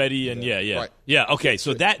route already, and Right. yeah. Okay,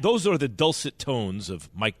 so those are the dulcet tones of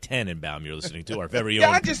Mike Tannenbaum you're listening to, our very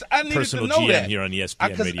own I needed personal to know GM that. here on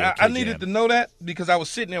ESPN Radio. I needed to know that because I was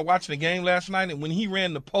sitting there watching the game last night, and when he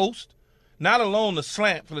ran the post, not alone the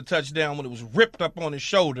slant for the touchdown when it was ripped up on his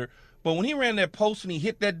shoulder, but when he ran that post and he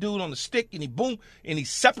hit that dude on the stick and he boom and he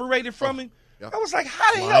separated from him. I was like,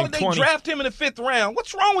 how the hell did they draft him in the 5th round?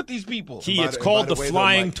 What's wrong with these people? It's called the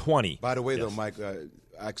flying 20. By the way, though, Mike,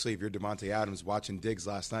 actually, if you're Davante Adams watching Diggs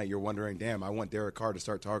last night, you're wondering, damn, I want Derek Carr to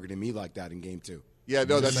start targeting me like that in game 2. Yeah,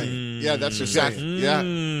 no, that's exactly. Yeah,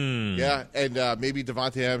 and maybe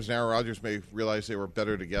Davante Adams and Aaron Rodgers may realize they were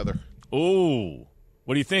better together. Ooh,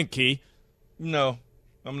 what do you think, Key? No,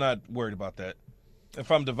 I'm not worried about that.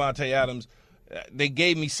 If I'm Davante Adams, they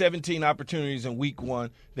gave me 17 opportunities in week 1.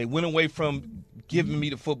 They went away from giving me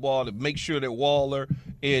the football to make sure that Waller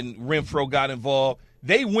and Renfro got involved.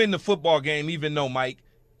 They win the football game, even though, Mike,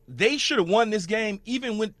 they should have won this game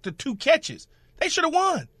even with the 2 catches. They should have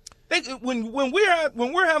won. When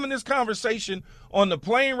we're having this conversation on the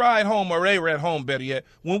plane ride home, or they were at home, better yet,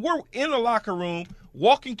 when we're in the locker room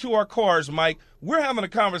walking to our cars, Mike, we're having a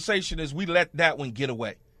conversation as we let that one get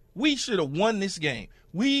away. We should have won this game.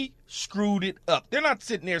 We screwed it up. They're not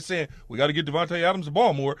sitting there saying, we got to get Devontae Adams the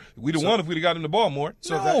ball more. We'd have won if we'd have got him the ball more.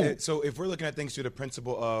 So if we're looking at things through the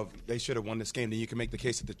principle of they should have won this game, then you can make the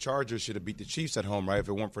case that the Chargers should have beat the Chiefs at home, right, if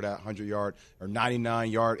it weren't for that 100-yard or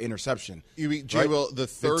 99-yard interception. You mean, J-Will, the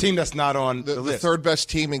team that's not on the list. The third best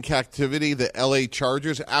team in captivity, the L.A.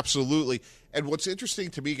 Chargers? Absolutely. And what's interesting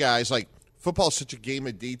to me, guys, like football is such a game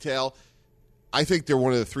of detail. I think they're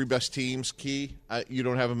one of the 3 best teams, Key. You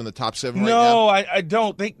don't have them in the top 7 right now? No, I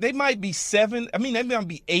don't. They might be 7. I mean, they might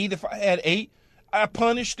be 8 if I had 8. I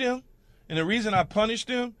punished them. And the reason I punished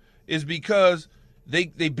them is because they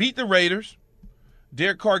beat the Raiders.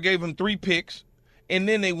 Derek Carr gave them 3 picks. And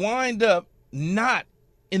then they wind up not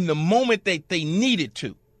in the moment that they needed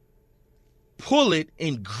to. Pull it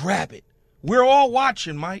and grab it. We're all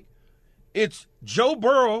watching, Mike. It's Joe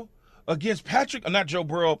Burrow against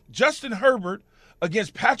Justin Herbert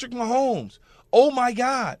against Patrick Mahomes. Oh, my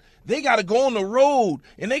God. They got to go on the road,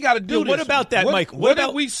 and they got to do this. What about that, Mike? What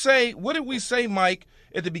did we say, Mike,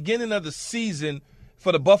 at the beginning of the season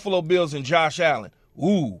for the Buffalo Bills and Josh Allen?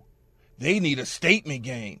 Ooh, they need a statement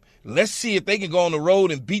game. Let's see if they can go on the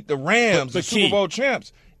road and beat the Rams, the Super Bowl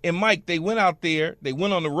champs. And, Mike, they went out there. They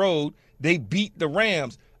went on the road. They beat the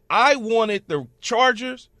Rams. I wanted the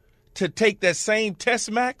Chargers to take that same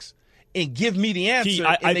test, Max, and give me the answer,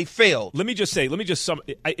 and they failed. Let me just sum.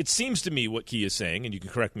 It seems to me what Key is saying, and you can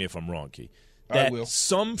correct me if I'm wrong, Key, that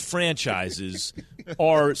some franchises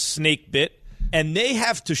are snake bit, and they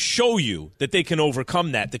have to show you that they can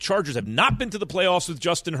overcome that. The Chargers have not been to the playoffs with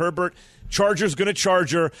Justin Herbert. Chargers going to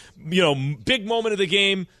Charger. Big moment of the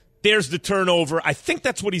game. There's the turnover. I think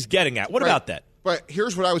that's what he's getting at. What about that? But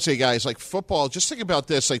here's what I would say, guys. Like football, just think about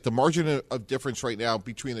this. Like the margin of difference right now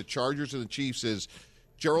between the Chargers and the Chiefs is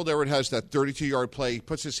Gerald Everett has that 32-yard play. He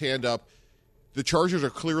puts his hand up. The Chargers are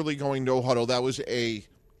clearly going no huddle. That was a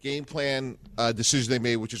game plan decision they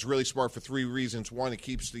made, which is really smart for 3 reasons. One, it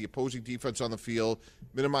keeps the opposing defense on the field,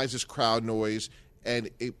 minimizes crowd noise, and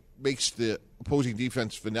it makes the opposing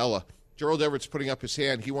defense vanilla. Gerald Everett's putting up his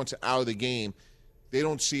hand. He wants it out of the game. They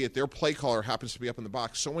don't see it. Their play caller happens to be up in the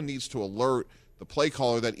box. Someone needs to alert the play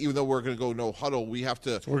caller that even though we're going to go no huddle, we have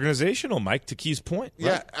to. It's organizational, Mike, to Key's point.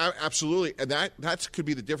 Right? Yeah, absolutely. And that could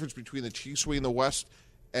be the difference between the Chiefs winning the West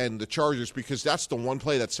and the Chargers, because that's the one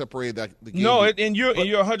play that separated the game. No, and you're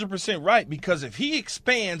 100% right, because if he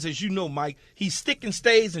expands, as you know, Mike, he stick and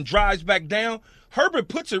stays and drives back down. Herbert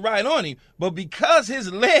puts it right on him, but because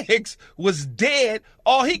his legs was dead,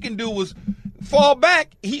 all he can do was fall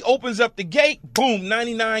back. He opens up the gate, boom,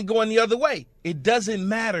 99 going the other way. It doesn't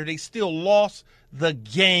matter. They still lost the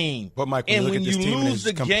game. But Mike, when you lose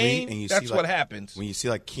the game, that's what happens. When you see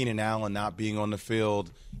like Keenan Allen not being on the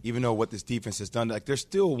field, even though what this defense has done, like they're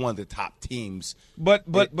still one of the top teams in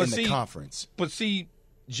the conference. But see,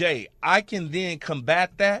 Jay, I can then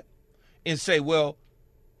combat that and say, well,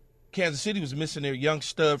 Kansas City was missing their young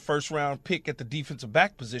stud first-round pick at the defensive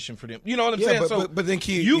back position for them. You know what I'm saying? But then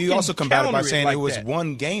you also combat it by saying it was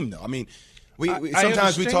one game, though. I mean,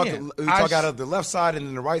 sometimes we talk out of the left side and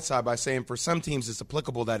then the right side by saying for some teams it's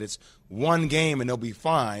applicable that it's one game and they'll be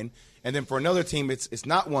fine. And then for another team, it's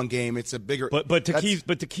not one game; it's a bigger. But to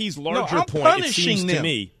Key's larger point, it seems to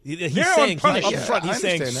me he's saying up front. He's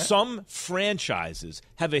saying some franchises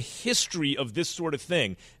have a history of this sort of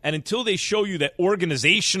thing, and until they show you that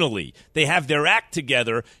organizationally they have their act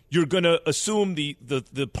together, you're going to assume the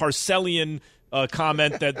Parcellian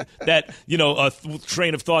comment that a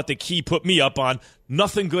train of thought that Key put me up on.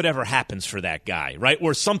 Nothing good ever happens for that guy, right?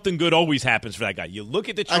 Or something good always happens for that guy. You look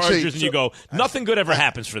at the Chargers and you go, nothing good ever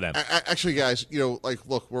happens for them. Actually, guys,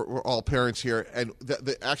 look, we're all parents here, and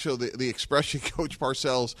the expression Coach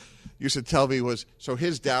Parcells used to tell me was, so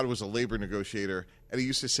his dad was a labor negotiator, and he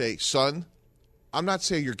used to say, son, I'm not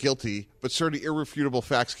saying you're guilty, but certain irrefutable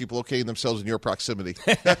facts keep locating themselves in your proximity.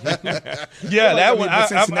 Yeah, that one.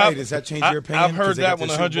 Cincinnati, does that change your opinion? I've heard that one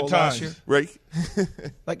 100 times. Right?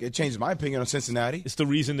 Like, it changed my opinion on Cincinnati. It's the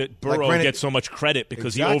reason that Burrow gets so much credit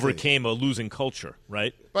because he overcame a losing culture,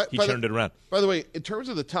 right? He turned it around. By the way, in terms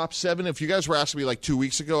of the top 7, if you guys were asking me like 2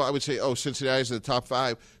 weeks ago, I would say, Cincinnati's in the top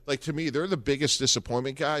 5. Like, to me, they're the biggest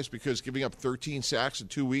disappointment, guys, because giving up 13 sacks in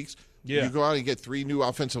 2 weeks, you go out and get 3 new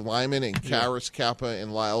offensive linemen and Karras, Kappa,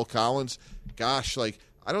 and Lyle Collins. Gosh, I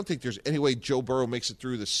don't think there's any way Joe Burrow makes it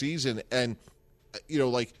through the season. And,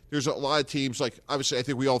 there's a lot of teams, obviously I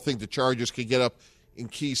think we all think the Chargers can get up in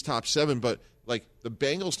Key's top 7, but like the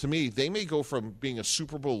Bengals, to me, they may go from being a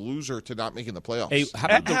Super Bowl loser to not making the playoffs. Hey,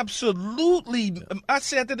 absolutely. I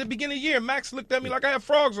said that at the beginning of the year. Max looked at me like I had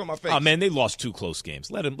frogs on my face. Oh man, they lost 2 close games.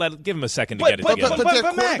 Give him a second to get it together. But their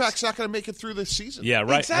quarterback's not going to make it through this season. Yeah,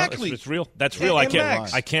 right. Exactly. No, it's real. That's real. I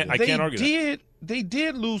can't argue that. They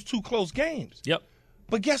did lose 2 close games. Yep.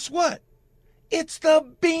 But guess what? It's the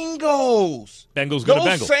Bengals. Bengals go to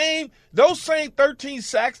Bengals. Those same 13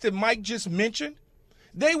 sacks that Mike just mentioned,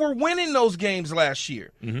 they were winning those games last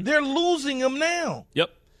year. Mm-hmm. They're losing them now. Yep.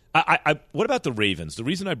 What about the Ravens? The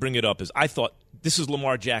reason I bring it up is I thought this is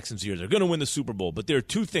Lamar Jackson's year. They're going to win the Super Bowl. But there are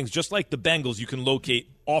 2 things. Just like the Bengals, you can locate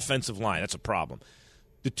offensive line. That's a problem.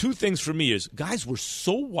 The 2 things for me is guys were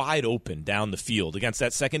so wide open down the field against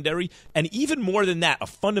that secondary. And even more than that, a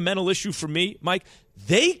fundamental issue for me, Mike,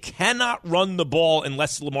 they cannot run the ball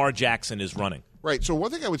unless Lamar Jackson is running. Right. So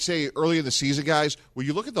one thing I would say early in the season, guys, when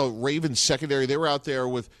you look at the Ravens secondary, they were out there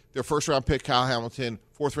with their first-round pick, Kyle Hamilton,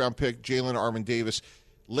 fourth-round pick, Jalen Armour-Davis.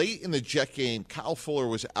 Late in the Jet game, Kyle Fuller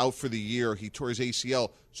was out for the year. He tore his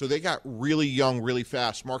ACL. So they got really young, really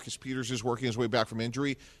fast. Marcus Peters is working his way back from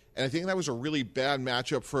injury. And I think that was a really bad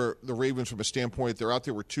matchup for the Ravens from a standpoint. They're out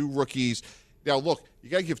there with 2 rookies. Now, look, you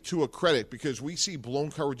got to give Tua credit because we see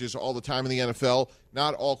blown coverages all the time in the NFL.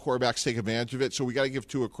 Not all quarterbacks take advantage of it, so we got to give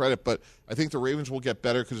Tua credit. But I think the Ravens will get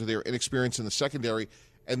better because of their inexperience in the secondary.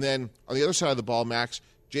 And then on the other side of the ball, Max,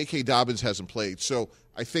 J.K. Dobbins hasn't played. So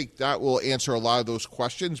I think that will answer a lot of those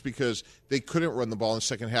questions because they couldn't run the ball in the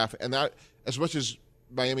second half. And that, as much as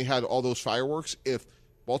Miami had all those fireworks, if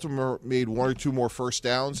Baltimore made 1 or 2 more first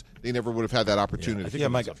downs, they never would have had that opportunity. I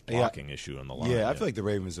think it's a blocking issue on the line. Yeah, I feel like the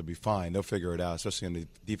Ravens will be fine. They'll figure it out, especially on the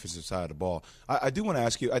defensive side of the ball. I do want to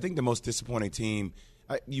ask you, I think the most disappointing team,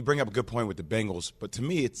 you bring up a good point with the Bengals, but to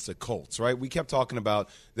me it's the Colts, right? We kept talking about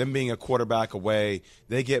them being a quarterback away.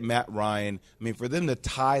 They get Matt Ryan. I mean, for them to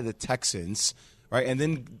tie the Texans, right, and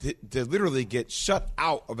then to literally get shut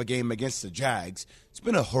out of a game against the Jags, it's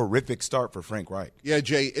been a horrific start for Frank Reich. Yeah,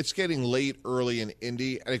 Jay, it's getting late early in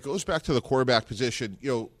Indy, and it goes back to the quarterback position.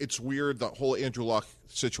 You know, it's weird the whole Andrew Luck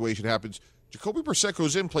situation happens. Jacoby Brissett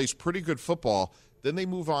goes in, plays pretty good football. Then they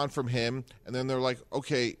move on from him, and then they're like,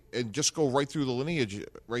 okay, and just go right through the lineage,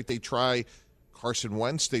 right? They try Carson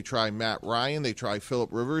Wentz, they try Matt Ryan, they try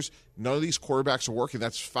Phillip Rivers. None of these quarterbacks are working.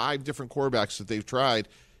 That's 5 different quarterbacks that they've tried,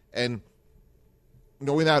 and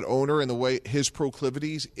knowing that owner and the way his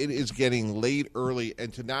proclivities, it is getting late early,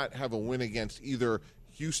 and to not have a win against either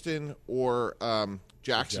Houston or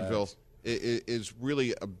Jacksonville is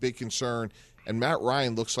really a big concern. And Matt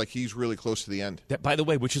Ryan looks like he's really close to the end. By the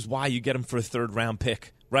way, which is why you get him for a 3rd-round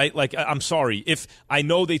pick, right? Like, I'm sorry. If I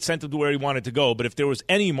know they sent him to where he wanted to go, but if there was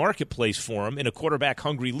any marketplace for him in a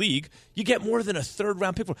quarterback-hungry league, you get more than a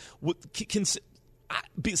 3rd-round pick for him.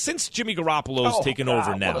 Since Jimmy Garoppolo's taken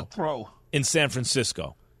over now in San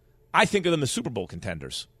Francisco, I think of them as Super Bowl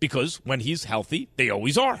contenders because when he's healthy, they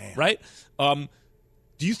always are, right?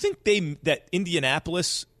 Do you think that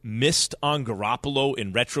Indianapolis missed on Garoppolo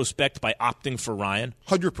in retrospect by opting for Ryan?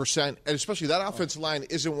 100%, and especially that offensive line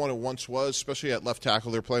isn't what it once was, especially at left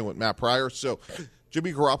tackle. They're playing with Matt Pryor, so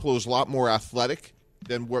Jimmy Garoppolo is a lot more athletic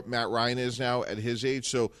than what Matt Ryan is now at his age,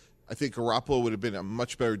 so I think Garoppolo would have been a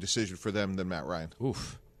much better decision for them than Matt Ryan.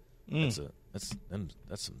 Oof. That's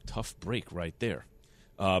some tough break right there.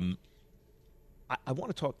 I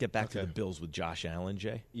want to get back to the Bills with Josh Allen,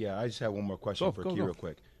 Jay. Yeah, I just have one more question for Key real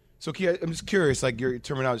quick. So, Key, I'm just curious, like your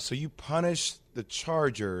terminology. So you punished the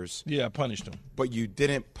Chargers. Yeah, I punished them. But you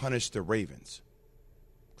didn't punish the Ravens.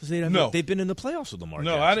 Because they've been in the playoffs with Lamar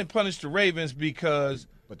Jackson. No, I didn't punish the Ravens because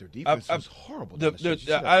 – But their defense was horrible.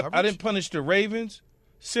 I didn't punish the Ravens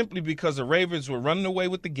simply because the Ravens were running away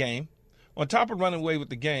with the game. On top of running away with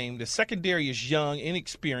the game, the secondary is young,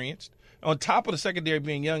 inexperienced. On top of the secondary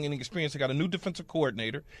being young and inexperienced, they got a new defensive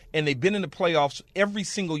coordinator, and they've been in the playoffs every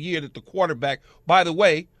single year that the quarterback, by the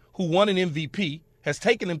way, who won an MVP, has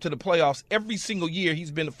taken him to the playoffs every single year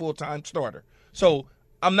he's been a full-time starter. So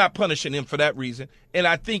I'm not punishing him for that reason. And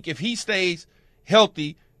I think if he stays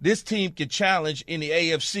healthy, this team can challenge in the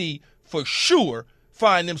AFC for sure,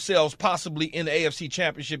 find themselves possibly in the AFC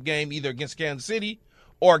Championship game either against Kansas City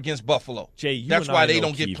or against Buffalo. Jay, that's why they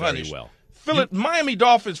don't get punished. Miami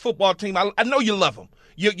Dolphins football team, I know you love them.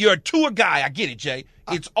 You're a Tua guy. I get it, Jay.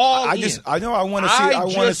 It's all I know. I want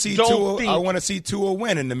to see Tua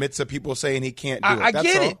win in the midst of people saying he can't do it. I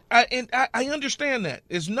get it. I understand that.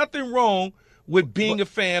 There's nothing wrong with being a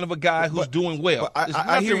fan of a guy who's doing well. There's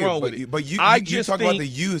nothing wrong with it. But you talk about the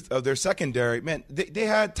youth of their secondary. Man, they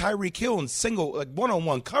had Tyreek Hill in single,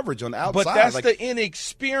 one-on-one coverage on the outside. But that's the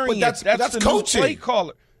inexperience. That's the coaching. new play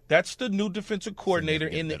caller. That's the new defensive coordinator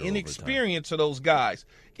and the inexperience of those guys.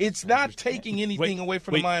 It's not taking anything away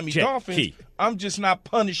from the Miami Dolphins. Key. I'm just not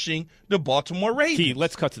punishing the Baltimore Ravens. Key,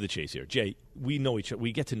 let's cut to the chase here. Jay, we know each other.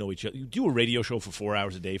 We get to know each other. You do a radio show for 4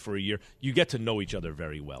 hours a day for a year. You get to know each other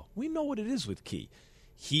very well. We know what it is with Key.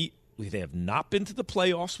 They have not been to the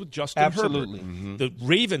playoffs with Justin Herbert. Mm-hmm. The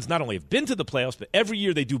Ravens not only have been to the playoffs, but every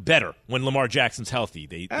year they do better when Lamar Jackson's healthy.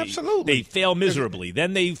 They fail miserably.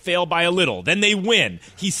 Then they fail by a little. Then they win.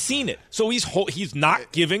 He's seen it. So he's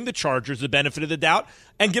not giving the Chargers the benefit of the doubt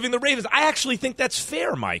and giving the Ravens. I actually think that's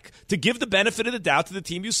fair, Mike, to give the benefit of the doubt to the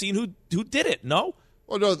team you've seen who did it. No?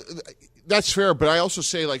 Well, no, that's fair. But I also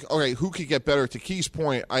say, okay, who could get better? To Key's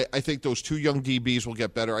point, I think those two young DBs will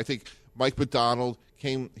get better. I think Mike McDonald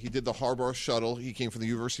he did the Harbaugh shuttle. He came from the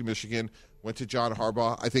University of Michigan, went to John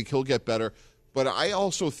Harbaugh. I think he'll get better. But I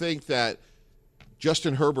also think that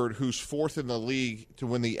Justin Herbert, who's fourth in the league to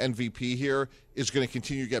win the MVP here, is going to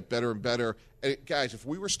continue to get better and better. And guys, if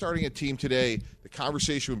we were starting a team today, the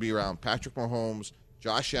conversation would be around Patrick Mahomes,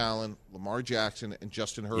 Josh Allen, Lamar Jackson, and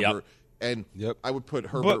Justin Herbert. And I would put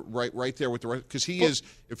Herbert right there with the rest, because he is.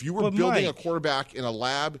 If you were building a quarterback in a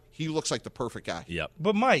lab, he looks like the perfect guy. Yep.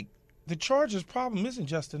 But Mike, the Chargers' problem isn't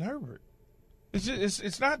Justin Herbert.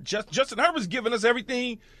 It's not just Justin Herbert's giving us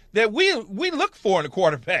everything that we look for in a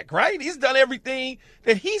quarterback, right? He's done everything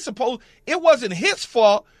that he's supposed. It wasn't his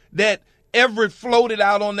fault that Everett floated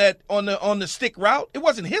out on the stick route. It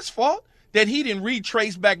wasn't his fault that he didn't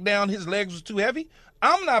retrace back down. His legs was too heavy.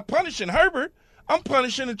 I'm not punishing Herbert. I'm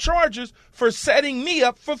punishing the Chargers for setting me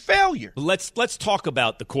up for failure. Let's talk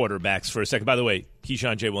about the quarterbacks for a second. By the way,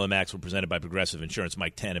 Keyshawn, J. Will, and Max were presented by Progressive Insurance.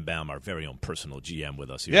 Mike Tannenbaum, our very own personal GM, with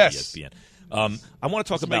us here at ESPN. I want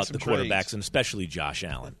to talk about the quarterbacks, and especially Josh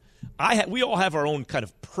Allen. We all have our own kind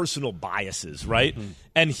of personal biases, right? Mm-hmm.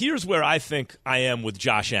 And here's where I think I am with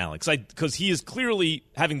Josh Allen, because he is clearly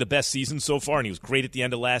having the best season so far, and he was great at the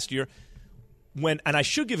end of last year. And I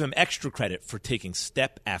should give him extra credit for taking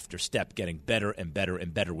step after step, getting better and better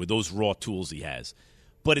and better with those raw tools he has.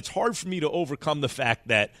 But it's hard for me to overcome the fact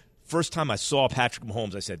that first time I saw Patrick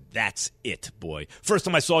Mahomes, I said, that's it, boy. First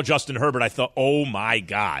time I saw Justin Herbert, I thought, oh, my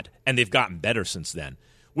God. And they've gotten better since then.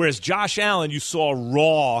 Whereas Josh Allen, you saw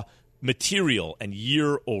raw material, and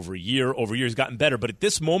year over year over year, he's gotten better. But at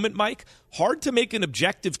this moment, Mike, hard to make an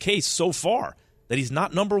objective case so far that he's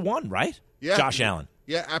not number one, right? Yeah. Josh Allen.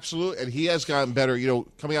 Yeah, absolutely. And he has gotten better.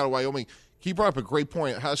 Coming out of Wyoming, he brought up a great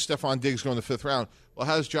point. How's Stephon Diggs go in the fifth round? Well,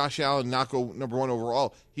 how does Josh Allen not go number one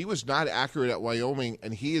overall? He was not accurate at Wyoming,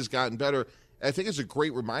 and he has gotten better. And I think it's a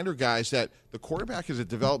great reminder, guys, that the quarterback is a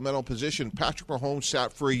developmental position. Patrick Mahomes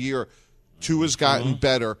sat for a year. Tua's gotten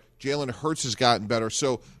better. Jalen Hurts has gotten better.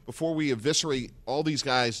 So before we eviscerate all these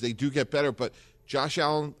guys, they do get better. But Josh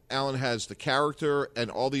Allen has the character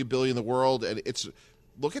and all the ability in the world, and it's –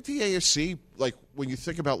 look at the AFC. Like, when you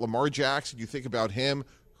think about Lamar Jackson, you think about him,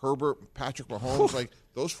 Herbert, Patrick Mahomes, like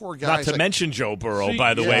those four guys. Not to mention Joe Burrow,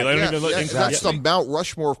 by the way. That's the Mount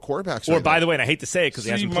Rushmore of quarterbacks. Or, by the way, and I hate to say it because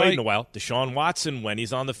he hasn't played in a while, Deshaun Watson when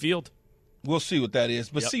he's on the field. We'll see what that is.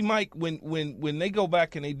 But see, Mike, when they go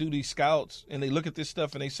back and they do these scouts and they look at this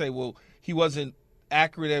stuff and they say, well, he wasn't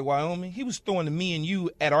accurate at Wyoming, he was throwing to me and you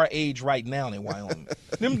at our age right now in Wyoming.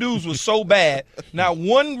 Them dudes was so bad. Now,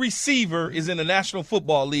 one receiver is in the National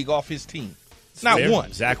Football League off his team. Not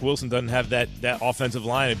one. Zach Wilson doesn't have that offensive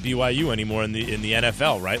line at BYU anymore in the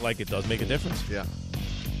NFL, right? Like, it does make a difference. Yeah.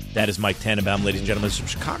 That is Mike Tannenbaum, ladies and gentlemen. Some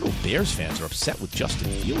Chicago Bears fans are upset with Justin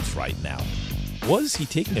Fields right now. Was he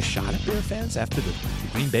taking a shot at Bear fans after the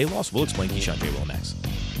Green Bay loss? We'll explain. Keyshawn, J. Will, and Max.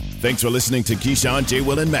 Thanks for listening to Keyshawn, J.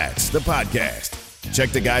 Will, and Max, the podcast.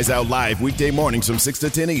 Check the guys out live weekday mornings from 6 to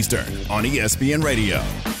 10 Eastern on ESPN Radio.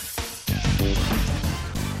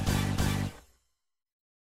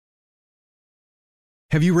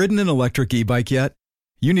 Have you ridden an electric e-bike yet?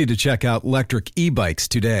 You need to check out Lectric E-Bikes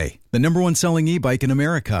today, the #1 selling e-bike in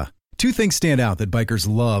America. Two things stand out that bikers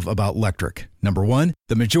love about Lectric. Number one,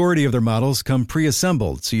 the majority of their models come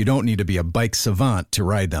pre-assembled, so you don't need to be a bike savant to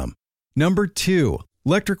ride them. Number two,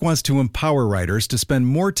 Lectric wants to empower riders to spend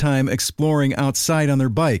more time exploring outside on their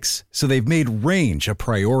bikes, so they've made range a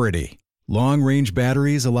priority. Long-range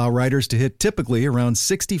batteries allow riders to hit typically around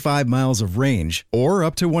 65 miles of range, or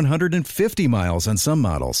up to 150 miles on some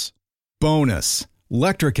models. Bonus,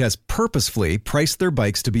 Lectric has purposefully priced their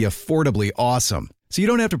bikes to be affordably awesome, so you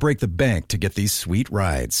don't have to break the bank to get these sweet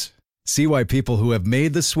rides. See why people who have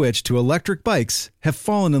made the switch to electric bikes have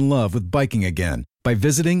fallen in love with biking again by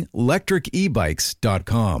visiting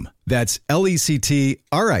lectricebikes.com. That's LECTRIC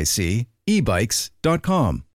ebikes.com.